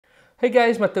Hey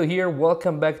guys, Matteo here,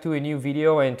 welcome back to a new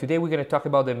video, and today we're going to talk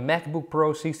about the MacBook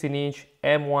Pro 16-inch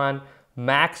M1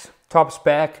 Max top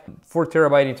spec,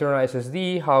 4TB internal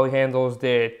SSD, how it handles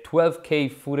the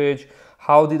 12K footage,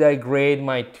 how did I grade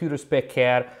my tutor spec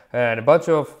CAD, and a bunch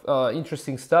of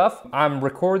interesting stuff. I'm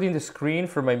recording the screen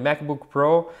for my MacBook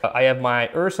Pro. I have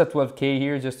my Ursa 12K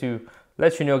here just to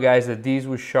let you know guys that these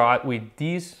were shot with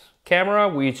this camera,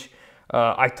 which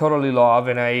I totally love,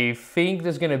 and I think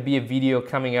there's gonna be a video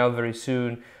coming out very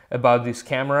soon about this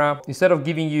camera. Instead of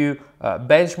giving you a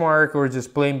benchmark or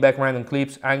just playing back random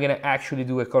clips, I'm gonna actually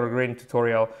do a color grading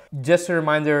tutorial. Just a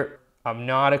reminder, I'm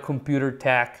not a computer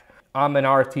tech. I'm an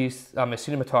artist, I'm a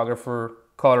cinematographer,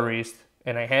 colorist,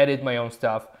 and I edit my own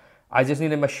stuff. I just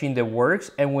need a machine that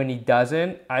works, and when it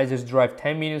doesn't, I just drive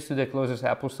 10 minutes to the closest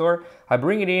Apple store, I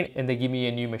bring it in, and they give me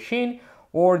a new machine,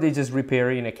 or they just repair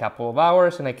it in a couple of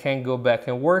hours and I can't go back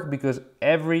and work because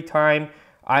every time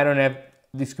I don't have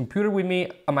this computer with me,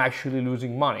 I'm actually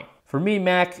losing money. For me,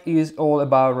 Mac is all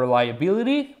about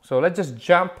reliability. So let's just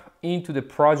jump into the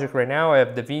project right now. I have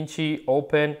DaVinci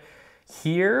open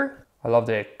here. I love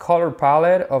the color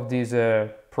palette of this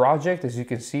project. As you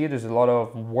can see, there's a lot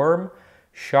of warm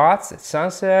shots at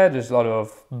sunset. There's a lot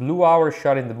of blue hour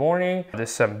shot in the morning.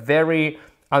 There's some very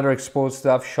underexposed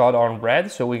stuff shot on red,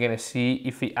 so we're gonna see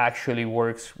if it actually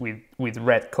works with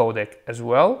red codec as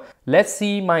well. Let's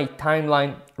see my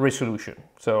timeline resolution.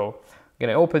 So I'm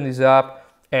gonna open this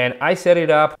up, and I set it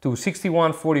up to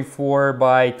 6144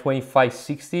 by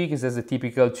 2560 because that's the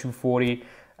typical 240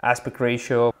 aspect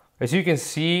ratio. As you can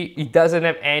see, it doesn't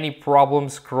have any problem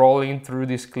scrolling through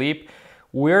this clip.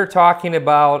 We're talking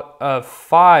about a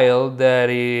file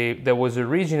that was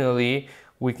originally,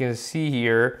 we can see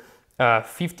here,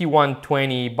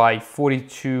 5120 by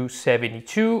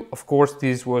 4272. Of course,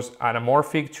 this was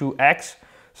anamorphic to X,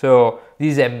 so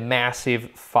this is a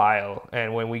massive file.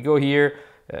 And when we go here,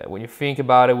 when you think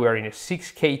about it, we are in a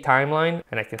 6K timeline,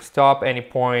 and I can stop any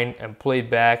point and play it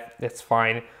back. That's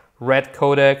fine. Red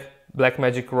codec,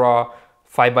 Blackmagic RAW,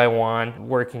 5x1,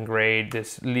 working great.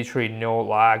 There's literally no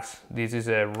lags. This is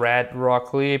a red RAW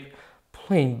clip,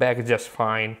 playing back just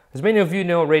fine. As many of you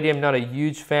know already, I'm not a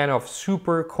huge fan of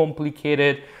super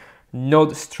complicated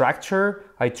node structure.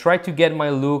 I try to get my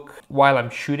look while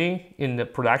I'm shooting in the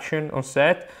production on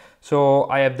set, so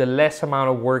I have the less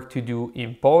amount of work to do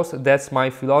in post. That's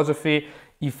my philosophy.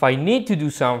 If I need to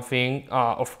do something,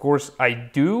 of course I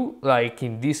do. Like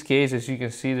in this case, as you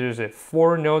can see, there's a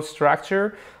 4-node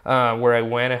structure where I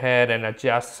went ahead and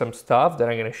adjust some stuff that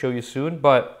I'm gonna show you soon,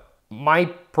 but my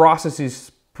process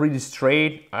is pretty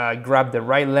straight. I grabbed the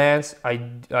right lens, I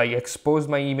exposed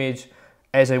my image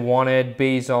as I wanted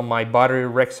based on my battery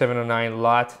Rec 709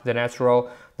 LUT, the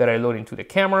natural that I load into the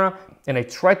camera, and I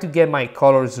tried to get my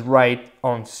colors right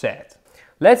on set.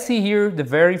 Let's see here the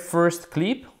very first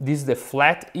clip. This is the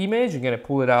flat image. I'm gonna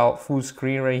pull it out full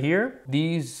screen right here.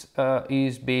 This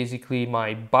is basically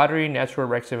my battery natural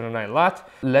Rec 709 LUT.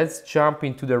 Let's jump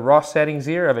into the raw settings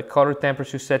here. I have a color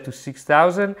temperature set to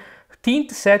 6000,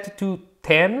 tint set to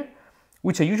 10,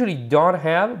 which I usually don't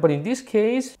have, but in this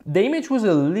case, the image was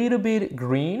a little bit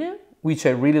green, which I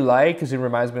really like because it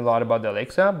reminds me a lot about the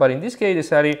Alexa, but in this case, I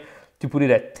decided to put it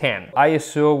at 10.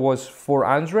 ISO was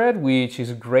 400, which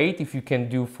is great if you can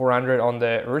do 400 on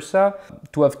the Ursa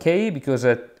 12K, because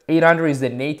at 800 is the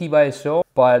native ISO,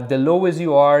 but the lowest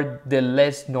you are, the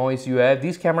less noise you have.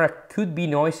 This camera could be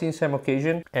noisy in some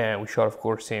occasion, and we shot, of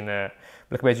course, in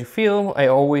Blackmagic film. I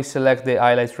always select the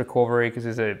highlights recovery because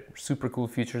it's a super cool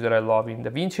feature that I love in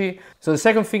DaVinci. So the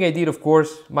second thing I did, of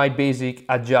course, my basic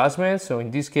adjustments. So in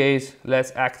this case,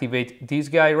 let's activate this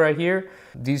guy right here.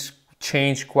 This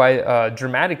changed quite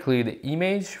dramatically the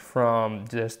image from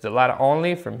just the LUT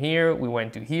only. From here, we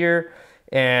went to here.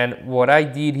 And what I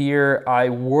did here, I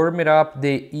warmed up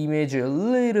the image a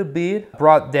little bit,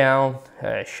 brought down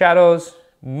shadows,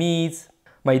 mids.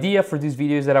 My idea for this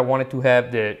video is that I wanted to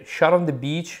have the shot on the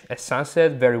beach at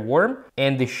sunset very warm,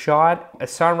 and the shot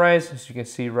at sunrise, as you can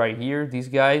see right here, these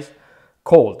guys,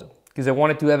 cold, because I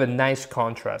wanted to have a nice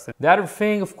contrast. The other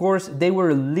thing, of course, they were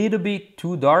a little bit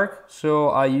too dark, so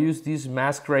I used this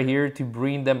mask right here to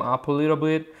bring them up a little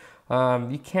bit.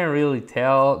 You can't really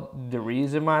tell there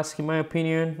is a mask in my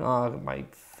opinion. I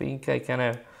think I kind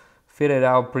of fit it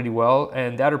out pretty well.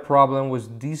 And the other problem was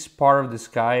this part of the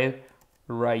sky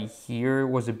right here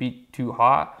was a bit too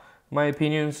hot in my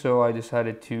opinion, so I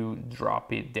decided to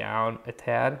drop it down a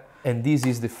tad. And this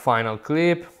is the final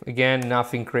clip. Again,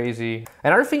 nothing crazy.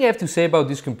 Another thing I have to say about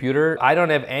this computer, I don't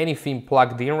have anything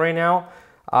plugged in right now.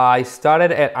 I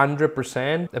started at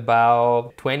 100%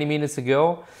 about 20 minutes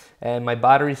ago, and my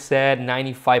battery said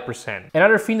 95%.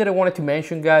 Another thing that I wanted to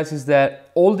mention, guys, is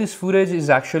that all this footage is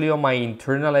actually on my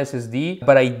internal SSD,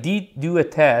 but I did do a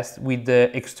test with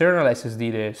the external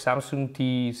SSD, the Samsung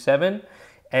T7,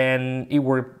 and it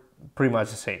worked pretty much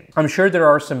the same. I'm sure there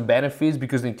are some benefits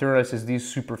because the internal SSD is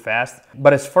super fast,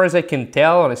 but as far as I can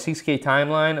tell, on a 6K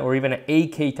timeline or even an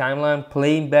 8K timeline,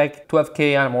 playing back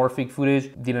 12K anamorphic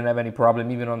footage didn't have any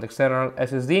problem even on the external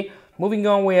SSD. Moving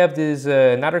on, we have this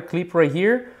another clip right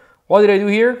here. What did I do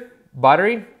here?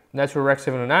 Battery, Natural Rec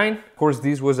 709. Of course,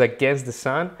 this was against the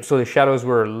sun, so the shadows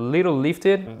were a little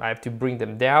lifted. I have to bring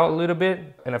them down a little bit.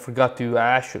 And I forgot to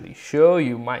actually show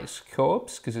you my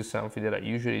scopes, because it's something that I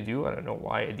usually do. I don't know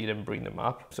why I didn't bring them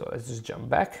up. So let's just jump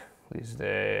back. This is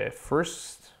the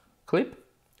first clip.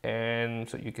 And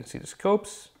so you can see the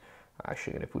scopes. I'm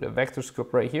actually gonna put a vector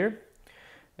scope right here.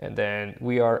 And then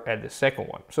we are at the second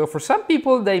one. So for some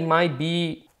people, they might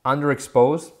be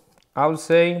underexposed, I would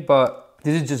say, but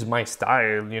this is just my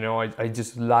style, you know, I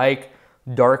just like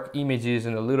dark images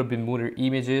and a little bit moodier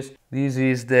images. This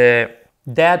is the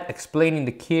dad explaining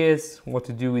the kids what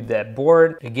to do with that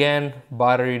board. Again,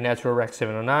 battery Natural Rec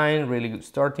 709, really good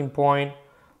starting point.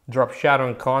 Drop shadow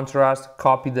and contrast,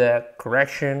 copy the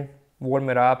correction, warm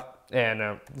it up,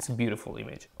 and it's a beautiful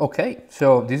image. Okay,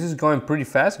 so this is going pretty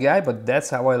fast, guy, but that's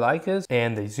how I like it.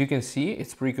 And as you can see,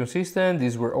 it's pretty consistent.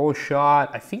 These were all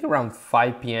shot, I think, around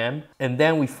 5 p.m. And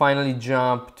then we finally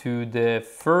jump to the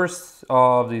first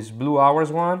of these Blue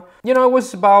Hours one. You know, it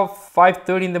was about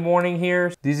 5:30 in the morning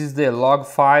here. This is the log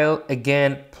file.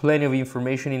 Again, plenty of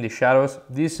information in the shadows.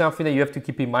 This is something that you have to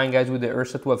keep in mind, guys, with the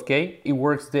Ursa 12K. It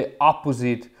works the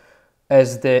opposite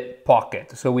as the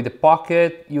Pocket. So with the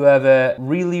Pocket, you have a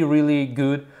really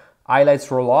good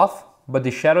highlights roll off, but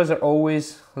the shadows are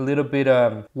always a little bit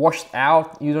washed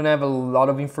out. You don't have a lot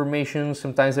of information.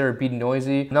 Sometimes they're a bit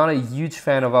noisy. Not a huge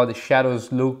fan of how the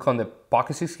shadows look on the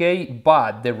Pocket 6K,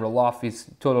 but the roll off is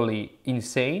totally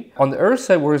insane. On the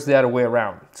Ursa, it works the other way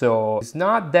around. So it's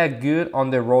not that good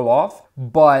on the roll off,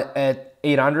 but at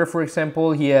 800, for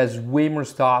example, he has way more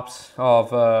stops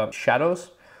of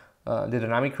shadows. The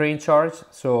dynamic range charge,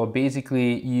 so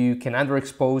basically you can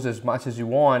underexpose as much as you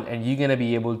want and you're gonna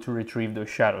be able to retrieve those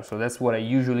shadows. So that's what I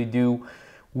usually do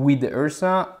with the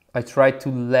Ursa. I try to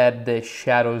let the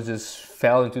shadows just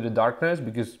fall into the darkness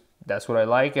because that's what I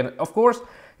like. And of course,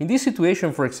 in this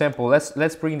situation, for example,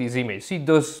 let's bring this image. See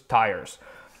those tires.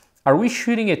 Are we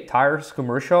shooting a tires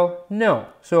commercial? No.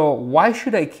 So why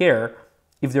should I care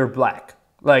if they're black?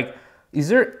 Like, is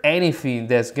there anything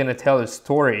that's gonna tell a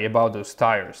story about those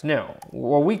tires? No.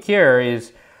 What we care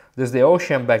is there's the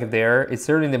ocean back there. It's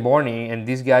early in the morning and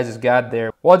these guys just got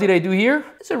there. What did I do here?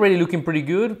 It's already looking pretty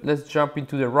good. Let's jump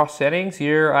into the raw settings.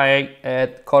 Here I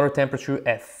had color temperature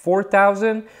at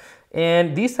 4000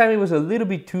 and this time it was a little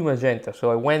bit too magenta.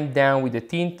 So I went down with the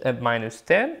tint at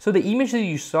 -10. So the image that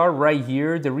you saw right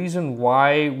here, the reason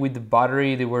why with the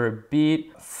battery they were a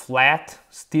bit flat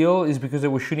still is because they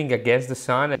were shooting against the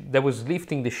sun. That was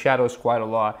lifting the shadows quite a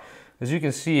lot. As you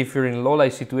can see, if you're in low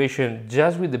light situation,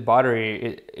 just with the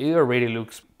battery, it already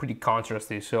looks pretty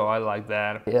contrasty, so I like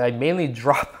that. Yeah, I mainly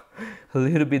drop a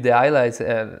little bit the highlights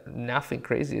and nothing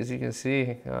crazy, as you can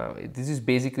see. This is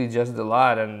basically just the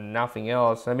light and nothing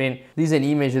else. I mean, this is an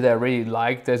image that I really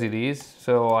liked as it is,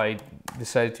 so I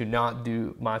decided to not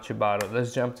do much about it.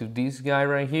 Let's jump to this guy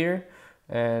right here,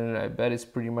 and I bet it's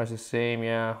pretty much the same,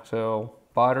 yeah. So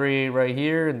battery right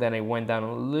here, and then I went down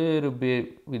a little bit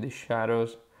with the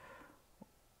shadows.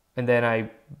 And then I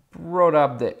brought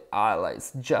up the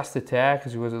highlights just a tad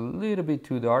because it was a little bit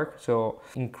too dark. So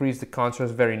increased the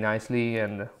contrast very nicely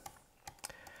and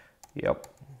yep.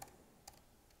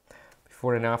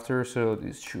 Before and after, so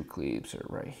these two clips are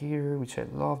right here, which I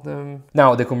love them.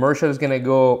 Now the commercial is gonna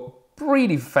go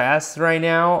pretty fast right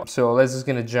now. So let's just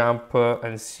gonna jump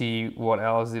and see what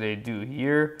else did I do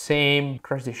here. Same,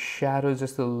 crush the shadows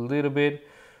just a little bit.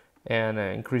 And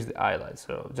increase the highlights,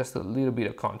 so just a little bit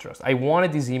of contrast. I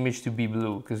wanted this image to be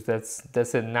blue because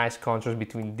that's a nice contrast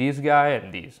between this guy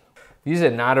and this. This is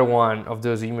another one of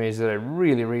those images that I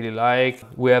really like.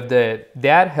 We have the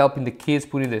dad helping the kids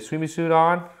putting the swimsuit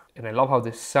on, and I love how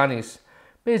the sun is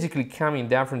basically coming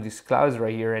down from these clouds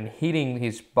right here and hitting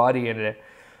his body and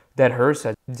that hurts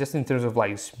just in terms of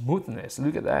like smoothness.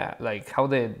 Look at that, like how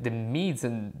the meats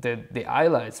and the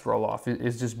highlights roll off.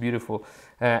 It's just beautiful.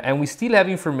 And we still have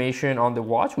information on the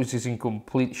watch, which is in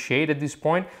complete shade at this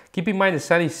point. Keep in mind the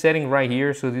sun is setting right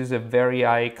here, so this is a very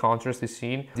high contrast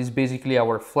scene. This is basically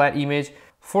our flat image,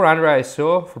 400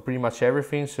 ISO for pretty much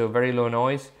everything, so very low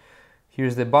noise.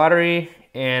 Here's the battery,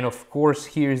 and of course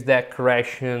here's that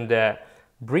correction that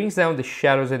brings down the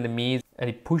shadows and the meats. and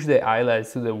it pushed the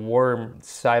highlights to the warm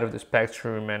side of the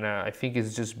spectrum, and I think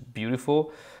it's just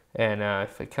beautiful. And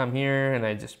if I come here and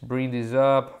I just bring this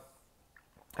up,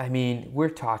 I mean, we're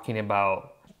talking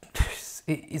about,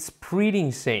 it's pretty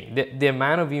insane. The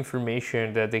amount of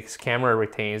information that this camera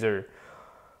retains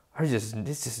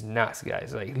it's just nuts,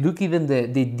 guys. Like, look, even the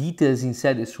details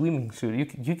inside the swimming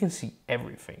suit, you can see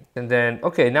everything. And then,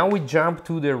 okay, now we jump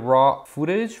to the raw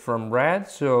footage from Red.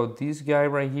 So this guy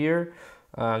right here,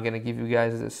 I'm gonna give you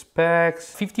guys the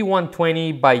specs.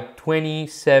 5120 by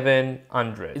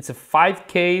 2700. It's a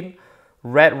 5K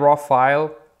Red RAW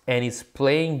file, and it's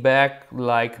playing back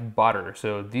like butter.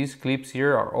 So these clips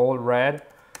here are all Red.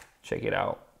 Check it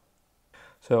out.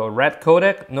 So Red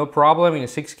codec, no problem, in a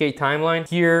 6K timeline.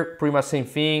 Here, pretty much same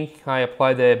thing. I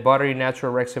applied the Buttery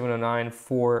Natural Rec 709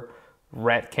 for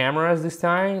Red cameras this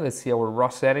time. Let's see our raw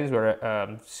settings. We're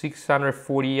at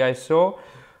 640 ISO.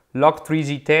 Log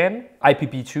 3Z10,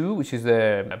 IPP2, which is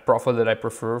the profile that I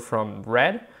prefer from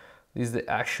Red. This is the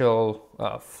actual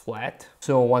flat.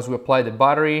 So once we apply the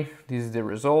battery, this is the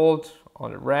result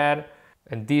on the Red.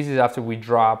 And this is after we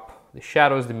drop the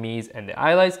shadows, the mids, and the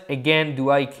highlights. Again, do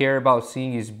I care about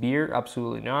seeing his beard?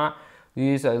 Absolutely not.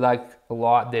 This I like a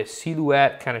lot, the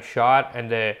silhouette kind of shot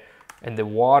and the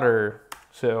water.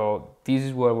 So this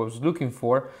is what I was looking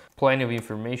for. Plenty of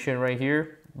information right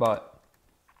here, but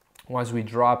once we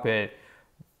drop it,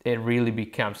 it really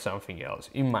becomes something else,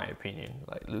 in my opinion.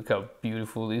 Like, look how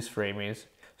beautiful this frame is.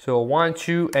 So 1,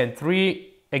 2, and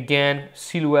 3, again,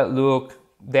 silhouette look,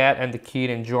 Dad and the kid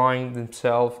enjoying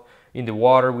themselves in the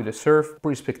water with the surf,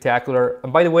 pretty spectacular.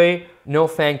 And by the way, no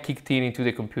fan kicked into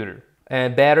the computer.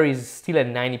 And battery is still at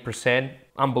 90%,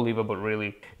 unbelievable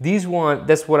really. This one,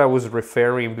 that's what I was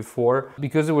referring before,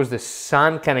 because there was the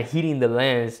sun kind of hitting the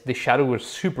lens, the shadow was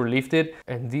super lifted.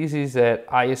 And this is at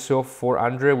ISO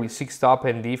 400 with 6-stop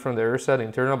ND from the Ursa, the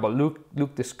internal, but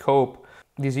look the scope.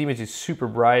 This image is super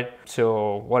bright.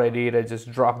 So what I did, I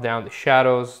just dropped down the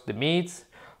shadows, the mids,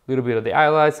 a little bit of the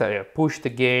highlights. I pushed the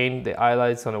gain, the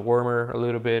highlights on the warmer a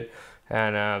little bit,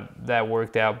 and that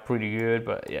worked out pretty good.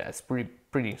 But yeah, it's pretty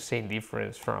insane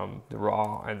difference from the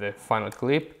raw and the final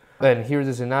clip. And here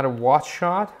there's another watch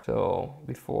shot. So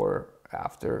before,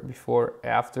 after, before,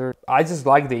 after. I just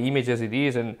like the image as it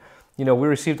is, and you know, we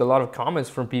received a lot of comments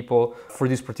from people for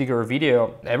this particular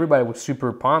video. Everybody was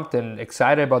super pumped and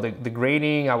excited about the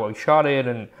grading, how I shot it,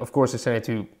 and of course I sent it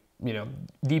to, you know,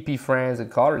 DP friends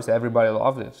and colors. Everybody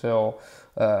loved it. So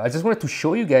I just wanted to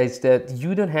show you guys that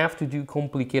you don't have to do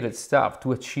complicated stuff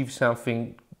to achieve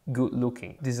something good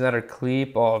looking. This is another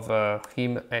clip of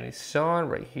him and his son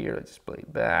right here. Let's just play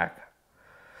it back.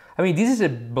 I mean, this is a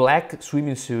black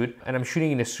swimming suit, and I'm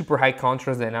shooting in a super high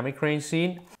contrast dynamic range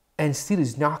scene, and still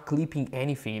is not clipping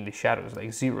anything in the shadows,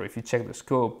 like zero if you check the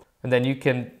scope. And then you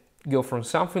can go from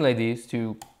something like this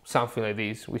to something like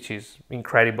this, which is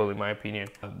incredible in my opinion.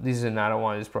 This is another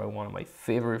one. This is probably one of my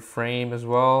favorite frame as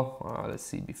well. Let's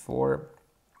see before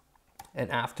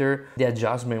and after. The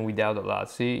adjustment without a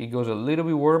lot. See, it goes a little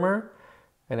bit warmer,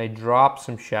 and I drop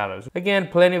some shadows. Again,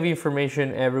 plenty of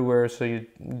information everywhere, so you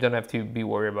don't have to be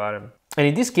worried about them. And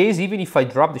in this case, even if I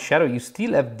drop the shadow, you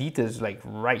still have details like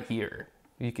right here.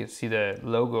 You can see the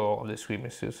logo of the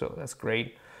swimming suit, so that's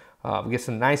great. We get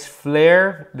some nice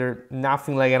flare. They're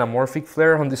nothing like anamorphic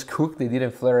flare on this Cook. They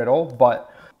didn't flare at all,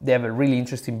 but they have a really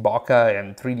interesting bokeh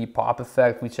and 3D pop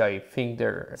effect, which I think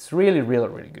it's really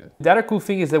good. The other cool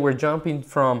thing is that we're jumping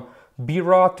from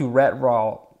B-RAW to Red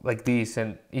RAW like this,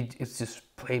 and it's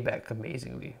just playback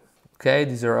amazingly. Okay,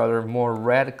 these are other more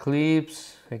Red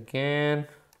clips. Again,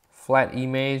 flat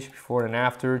image before and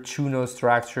after, two-node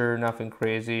structure, nothing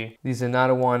crazy. This is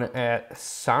another one at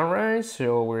sunrise,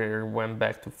 so we went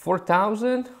back to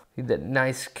 4000. See that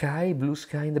nice sky, blue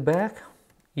sky in the back.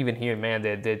 Even here, man,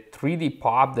 the 3D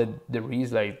pop that there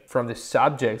is, like from the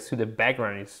subjects to the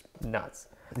background, is nuts.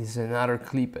 This is another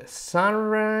clip at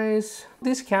sunrise.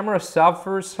 This camera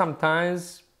suffers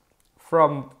sometimes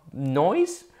from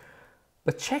noise,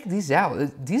 but check this out.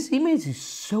 This image is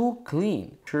so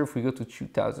clean. Sure, if we go to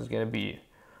 2000, it's gonna be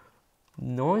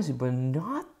noisy, but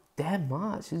not that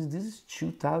much. This is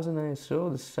 2000 ISO.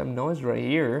 There's some noise right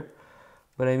here.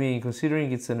 But I mean,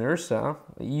 considering it's an Ursa,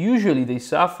 usually they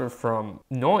suffer from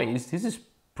noise. This is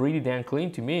pretty damn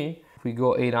clean to me. If we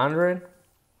go 800,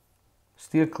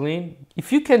 still clean.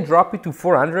 If you can drop it to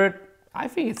 400, I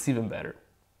think it's even better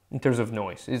in terms of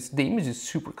noise. The image is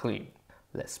super clean.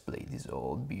 Let's play these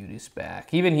old beauties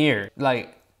back. Even here,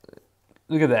 like,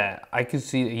 look at that. I can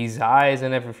see his eyes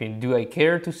and everything. Do I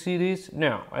care to see this?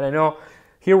 No. And I know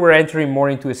here we're entering more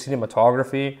into a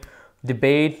cinematography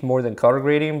debate more than color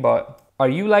grading, but Are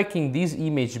you liking this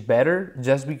image better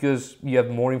just because you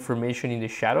have more information in the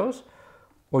shadows?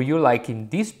 Or you're liking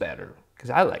this better?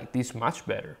 Because I like this much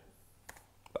better.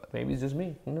 But maybe it's just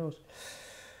me, who knows?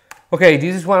 Okay,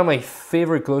 this is one of my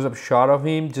favorite close-up shot of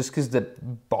him, just because the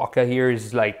bokeh here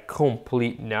is like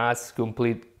complete nuts,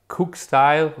 complete Cook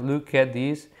style. Look at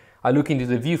this. I look into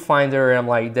the viewfinder and I'm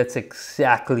like, that's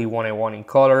exactly what I want in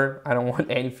color. I don't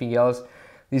want anything else.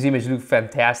 This image looks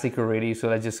fantastic already, so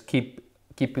let's just keep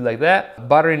it like that.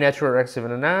 Battery Natural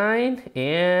X709,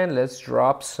 and let's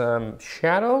drop some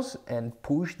shadows and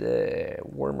push the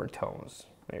warmer tones.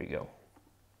 There you go.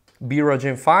 BRAW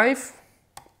Gen 5,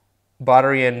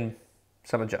 battery and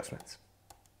some adjustments.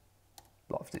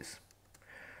 Love this.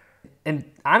 And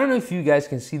I don't know if you guys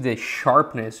can see the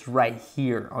sharpness right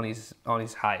here on his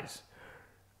eyes.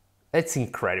 That's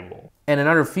incredible. And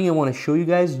another thing I want to show you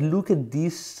guys, look at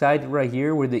this side right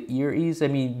here where the ear is. I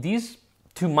mean, this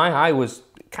to my eye was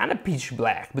kind of pitch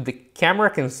black, but the camera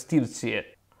can still see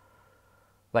it.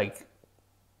 Like,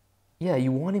 yeah,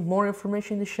 you wanted more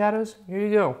information in the shadows? Here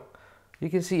you go. You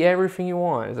can see everything you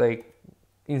want. It's like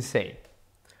insane.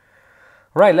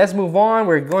 All right, let's move on.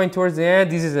 We're going towards the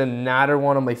end. This is another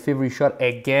one of my favorite shots.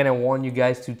 Again, I want you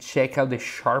guys to check out the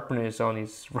sharpness on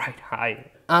his right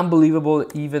eye. Unbelievable,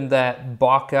 even that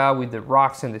bokeh with the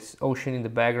rocks and this ocean in the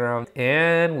background.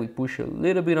 And we push a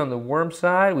little bit on the warm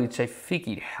side, which I think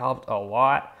it helped a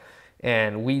lot.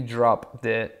 And we drop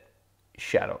the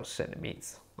shadows and the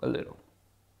mids a little.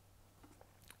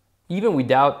 Even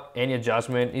without any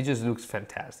adjustment, it just looks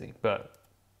fantastic. But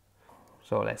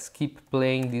so let's keep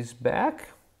playing this back.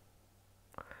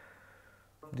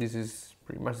 This is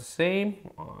pretty much the same.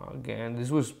 Again, this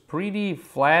was pretty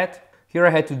flat. Here I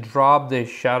had to drop the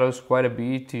shadows quite a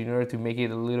bit in order to make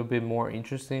it a little bit more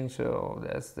interesting. So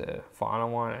that's the final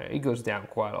one. It goes down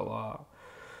quite a lot.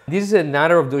 This is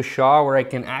another of those shots where I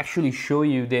can actually show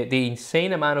you the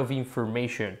insane amount of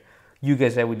information you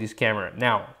guys have with this camera.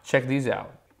 Now, check this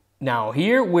out. Now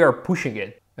here we are pushing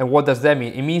it. And what does that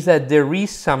mean? It means that there is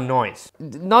some noise.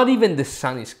 Not even the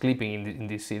sun is clipping in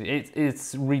this scene.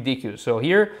 It's ridiculous. So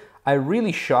here I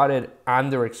really shot it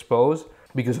underexposed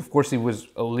because of course it was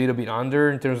a little bit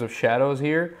under in terms of shadows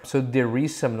here. So there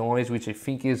is some noise, which I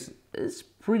think is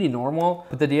pretty normal.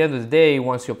 But at the end of the day,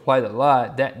 once you apply the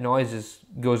light, that noise just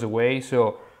goes away.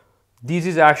 So this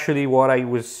is actually what I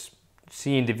was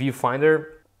seeing in the viewfinder.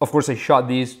 Of course, I shot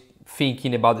this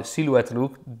thinking about the silhouette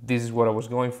look. This is what I was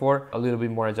going for. A little bit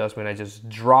more adjustment. I just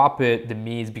drop it, the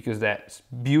mids, because that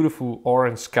beautiful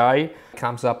orange sky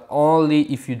comes up only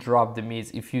if you drop the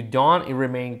mids. If you don't, it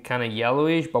remains kind of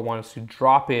yellowish, but once you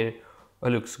drop it, it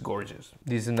looks gorgeous.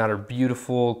 This is another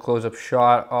beautiful close-up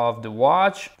shot of the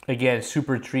watch. Again,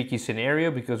 super tricky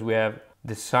scenario because we have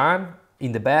the sun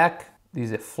in the back. This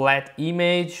is a flat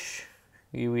image.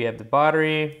 Here we have the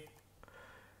battery.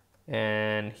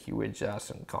 And here we adjust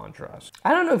some contrast.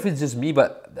 I don't know if it's just me,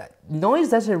 but that noise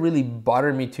doesn't really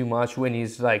bother me too much when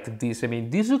it's like this. I mean,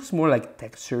 this looks more like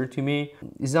texture to me.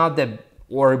 It's not that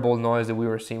horrible noise that we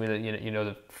were seeing with the, you know,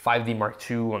 the 5D Mark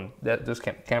II on this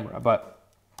camera, but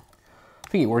I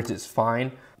think it works just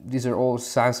fine. These are all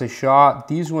sunset shot.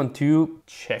 This one too,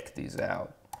 check this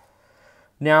out.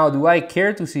 Now, do I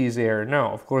care to see his hair? No,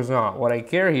 of course not. What I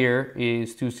care here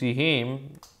is to see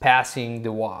him passing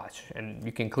the watch. And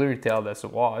you can clearly tell that's a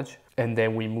watch. And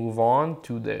then we move on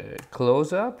to the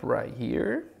close-up right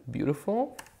here.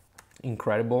 Beautiful.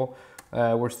 Incredible.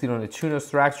 We're still on the tuna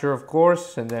structure, of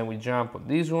course. And then we jump on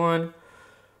this one.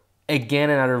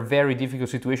 Again, another very difficult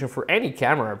situation for any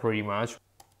camera, pretty much.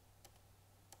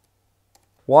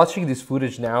 Watching this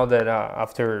footage now that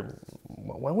after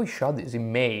when we shot this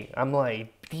in May, I'm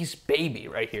like, this baby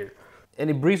right here. And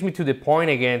it brings me to the point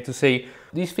again to say,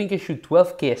 this thing can shoot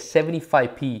 12K at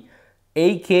 75p,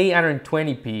 8K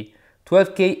 120p,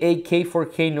 12K, 8K,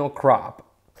 4K no crop,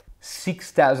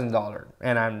 $6,000.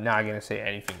 And I'm not gonna say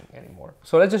anything anymore.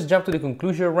 So let's just jump to the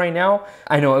conclusion right now.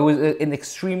 I know it was an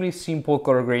extremely simple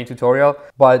color grading tutorial,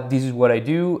 but this is what I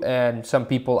do. And some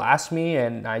people ask me,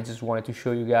 and I just wanted to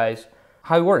show you guys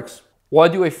how it works.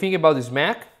 What do I think about this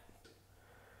Mac?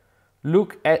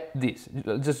 Look at this.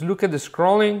 Just look at the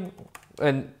scrolling,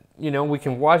 and you know, we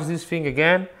can watch this thing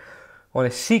again on a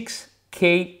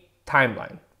 6K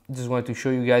timeline. Just wanted to show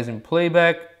you guys in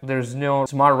playback. There's no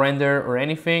smart render or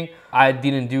anything. I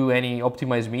didn't do any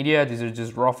optimized media. These are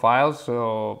just raw files.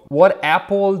 So what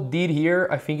Apple did here,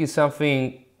 I think, is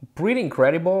something pretty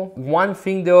incredible. One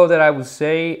thing though that I would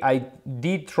say, I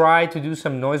did try to do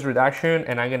some noise reduction,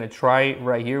 and I'm gonna try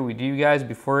right here with you guys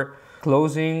before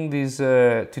closing this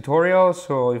tutorial.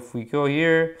 So if we go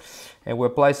here and we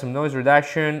apply some noise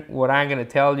reduction, what I'm gonna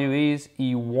tell you is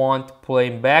it won't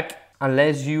play back.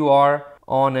 unless you are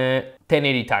on a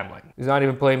 1080 timeline. It's not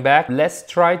even playing back. Let's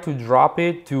try to drop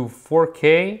it to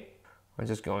 4K. I'm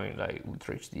just going like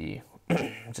Ultra HD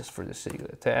just for the sake of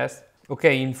the test.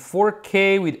 Okay, in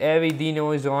 4K with heavy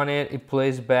denoise on it, it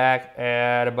plays back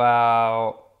at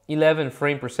about 11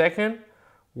 frames per second.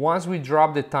 Once we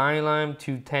drop the timeline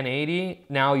to 1080,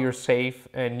 now you're safe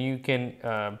and you can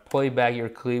play back your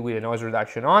clip with a noise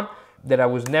reduction on that I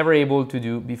was never able to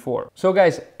do before. So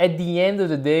guys, at the end of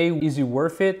the day, is it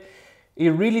worth it? It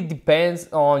really depends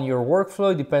on your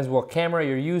workflow, it depends what camera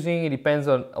you're using, it depends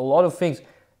on a lot of things.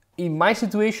 In my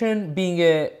situation, being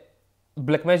a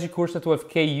Blackmagic Ursa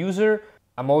 12K user,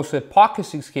 I'm also a Pocket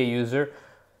 6K user,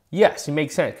 yes, it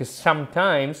makes sense, because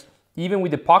sometimes, even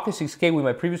with the Pocket 6K with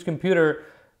my previous computer,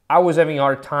 I was having a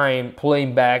hard time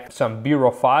playing back some BRAW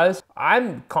files.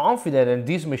 I'm confident that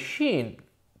this machine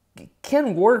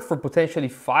can work for potentially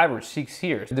 5 or 6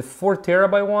 years. The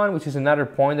 4TB one, which is another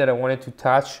point that I wanted to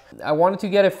touch. I wanted to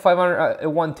get a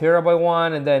 1TB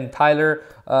one, and then Tyler,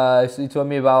 he told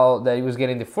me about that he was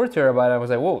getting the 4TB. I was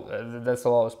like, whoa, that's a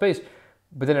lot of space.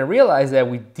 But then I realized that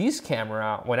with this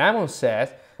camera, when I'm on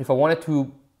set, if I wanted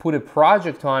to put a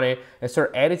project on it and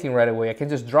start editing right away, I can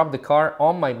just drop the car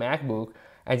on my MacBook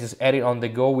and just edit on the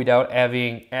go without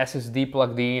having SSD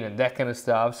plugged in and that kind of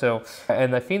stuff. So,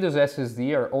 and I think those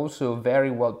SSD are also very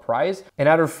well priced.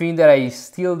 Another thing that I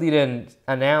still didn't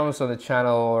announce on the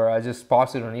channel, or I just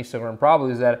posted on Instagram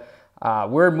probably, is that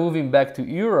we're moving back to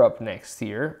Europe next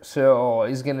year. So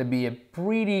it's gonna be a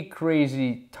pretty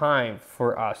crazy time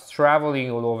for us traveling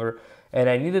all over. And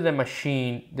I needed a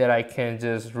machine that I can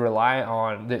just rely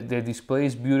on. The display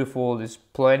is beautiful, there's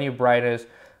plenty of brightness,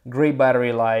 great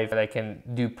battery life, that I can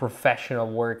do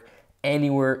professional work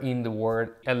anywhere in the world.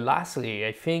 And lastly,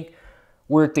 I think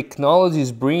where technology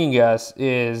is bringing us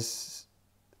is,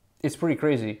 it's pretty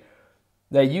crazy.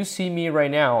 That you see me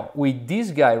right now with this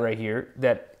guy right here,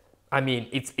 that, I mean,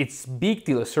 it's big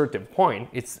till a certain point.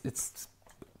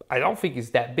 I don't think it's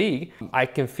that big. I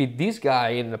can fit this guy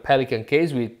in a Pelican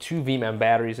case with 2 V-man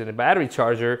batteries and a battery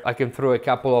charger. I can throw a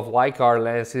couple of Leica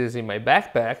lenses in my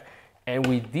backpack. And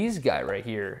with this guy right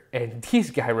here and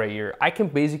this guy right here, I can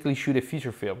basically shoot a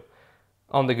feature film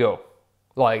on the go.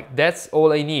 Like, that's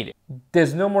all I need.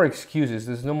 There's no more excuses,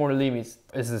 there's no more limits.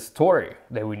 It's the story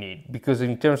that we need. Because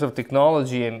in terms of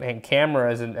technology and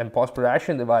cameras and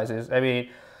post-production devices, I mean,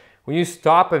 when you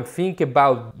stop and think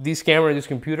about this camera and this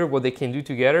computer, what they can do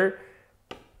together,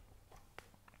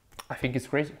 I think it's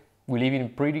crazy. We live in a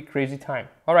pretty crazy time.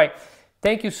 All right,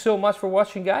 thank you so much for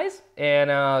watching, guys,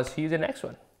 and see you in the next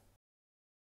one.